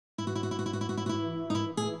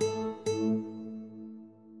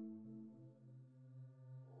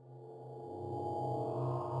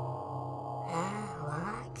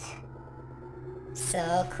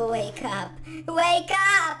So wake up! Wake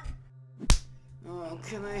up! Oh,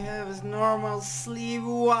 can I have a normal sleep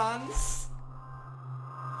once?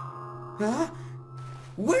 Huh?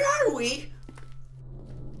 Where are we?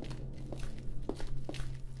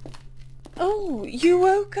 Oh, you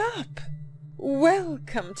woke up!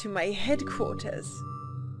 Welcome to my headquarters.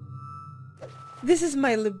 This is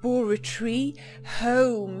my laboratory,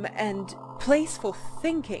 home, and place for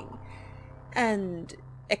thinking and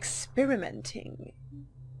experimenting.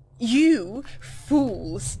 You,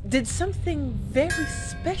 fools, did something very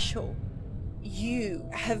special. You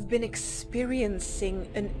have been experiencing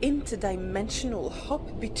an interdimensional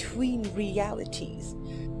hop between realities.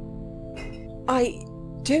 I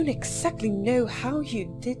don't exactly know how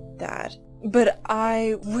you did that, but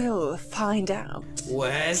I will find out.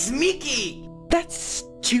 Where's Miki? That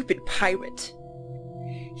stupid pirate.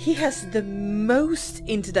 He has the most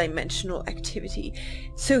interdimensional activity,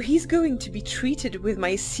 so he's going to be treated with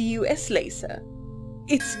my CUS laser.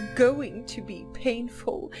 It's going to be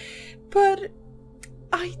painful, but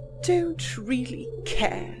I don't really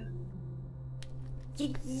care.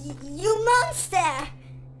 You monster!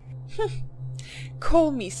 Call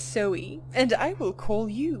me Zoe, and I will call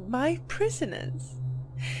you my prisoners.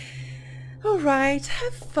 Alright,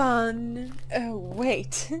 have fun. Oh,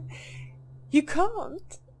 wait. You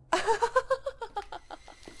can't.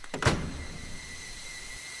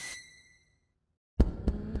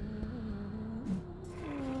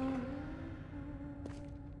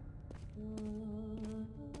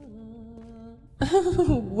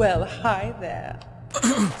 Well, hi there.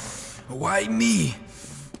 Why me?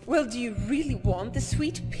 Well, do you really want the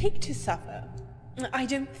sweet pig to suffer? I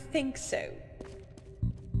don't think so.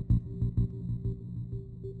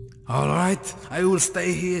 Alright, I will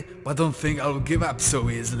stay here, but don't think I'll give up so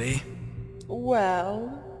easily.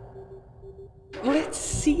 Well, let's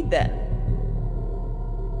see then.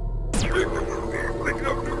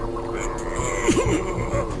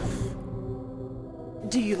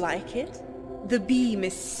 Do you like it? The beam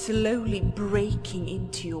is slowly breaking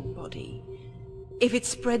into your body. If it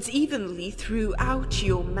spreads evenly throughout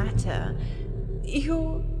your matter,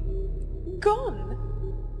 you're gone.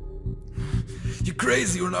 You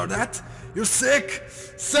crazy, you know that? You're sick!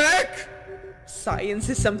 Sick! Science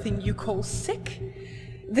is something you call sick?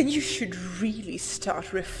 Then you should really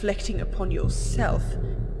start reflecting upon yourself,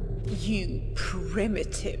 you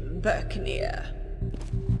primitive buccaneer.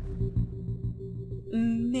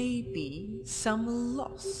 Maybe some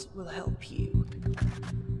loss will help you.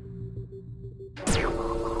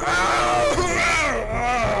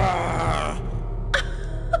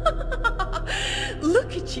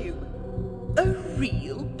 Look at you! A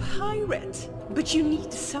real pirate! But you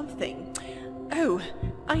need something. Oh,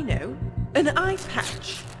 I know. An eye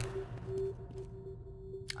patch.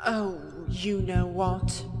 Oh, you know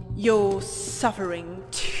what? You're suffering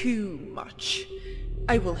too much.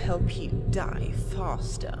 I will help you die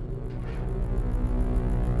faster.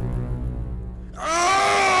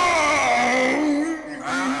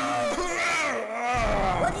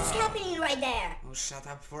 What is happening right there? Oh, shut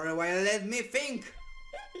up for a while, let me think.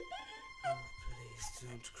 Oh, please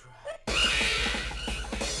don't cry.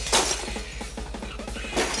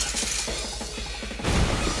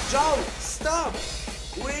 Joe, stop!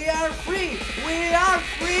 We are free! We are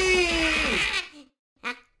free!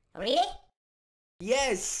 Huh? Really?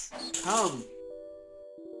 Yes, come.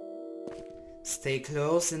 Stay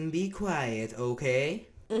close and be quiet, okay?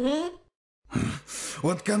 Mm-hmm.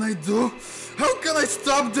 What can I do? How can I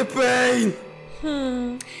stop the pain?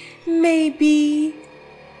 Maybe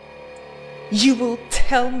you will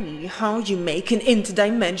tell me how you make an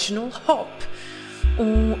interdimensional hop,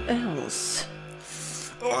 or else...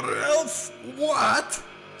 Or else what?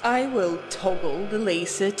 I will toggle the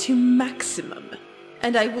laser to maximum,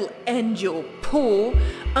 and I will end your poor,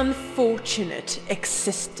 unfortunate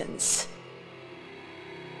existence.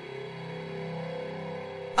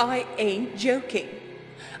 I ain't joking.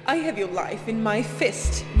 I have your life in my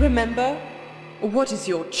fist, remember? What is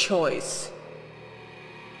your choice?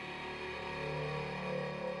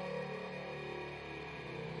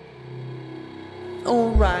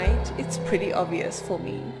 Alright, it's pretty obvious for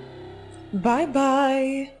me.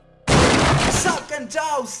 Bye-bye. Sock and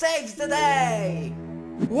Joe saves the day!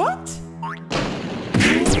 What?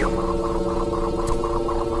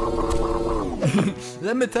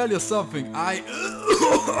 Let me tell you something,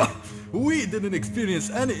 we didn't experience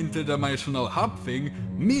any interdimensional hop thing.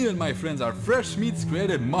 Me and my friends are fresh meats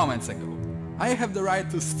created moments ago. I have the right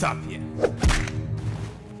to stop you.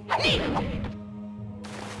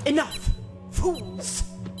 Enough! Fools!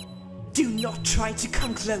 Do not try to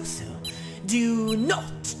come closer. Do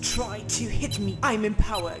not try to hit me. I'm in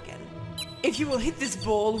power again. If you will hit this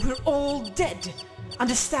ball, we're all dead.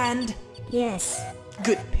 Understand? Yes.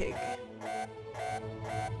 Good pig.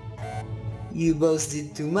 You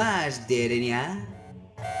boasted too much, didn't ya?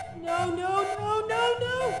 No, no, no, no,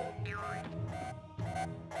 no!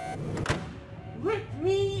 Let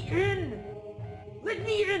me in! Let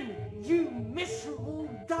me in, you miserable,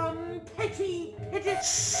 dumb, petty,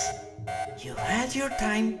 You had your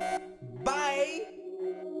time. Bye!